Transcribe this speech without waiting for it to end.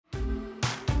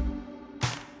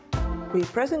We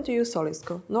present to you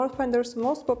Solisko, Northfinder's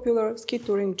most popular ski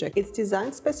touring jacket. It's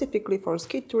designed specifically for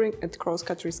ski touring and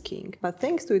cross-country skiing. But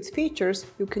thanks to its features,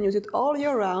 you can use it all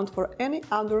year round for any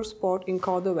outdoor sport in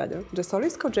colder weather. The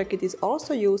Solisko jacket is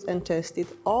also used and tested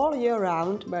all year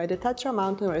round by the Tatra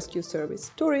Mountain Rescue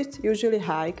Service. Tourists usually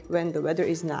hike when the weather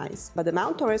is nice, but the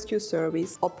Mountain Rescue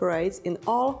Service operates in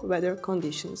all weather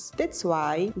conditions. That's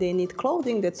why they need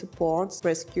clothing that supports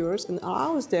rescuers and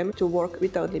allows them to work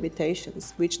without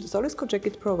limitations, which the Solisko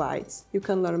jacket provides. You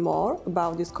can learn more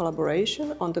about this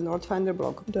collaboration on the Northfinder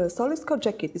blog. The Solisko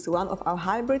jacket is one of our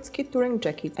hybrid ski touring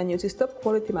jackets and uses top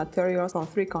quality materials from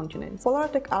 3 continents.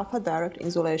 Polartec Alpha Direct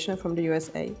insulation from the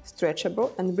USA,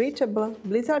 stretchable and breathable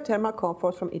Blizzard thermal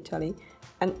comfort from Italy,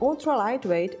 and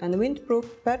ultra-lightweight and windproof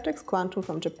Pertex Quantum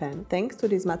from Japan. Thanks to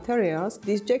these materials,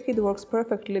 this jacket works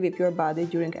perfectly with your body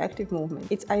during active movement.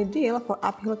 It's ideal for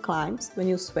uphill climbs when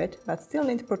you sweat but still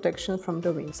need protection from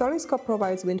the wind. Solisko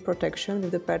provides wind protection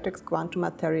with the Pertex Quantum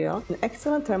material and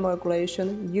excellent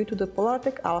thermoregulation due to the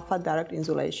Polartec Alpha Direct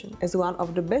insulation. As one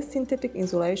of the best synthetic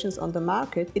insulations on the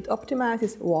market, it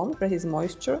optimizes warmth, resists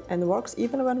moisture, and works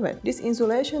even when wet. This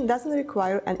insulation doesn't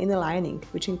require an inner lining,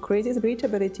 which increases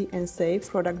breathability and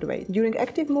saves product weight. During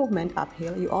active movement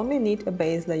uphill, you only need a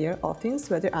base layer or thin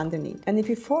sweater underneath. And if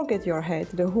you forget your hat,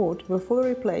 the hood will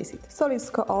fully replace it.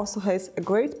 Solisko also has a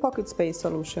great pocket space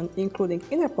solution, including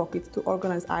inner pockets to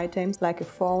organize items like a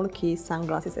phone, keys,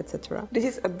 sunglasses, etc. This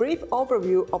is a brief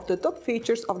overview of the top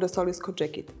features of the Solisko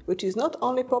jacket, which is not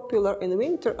only popular in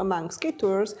winter among ski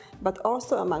tourists, but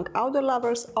also among outdoor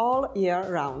lovers all year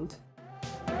round.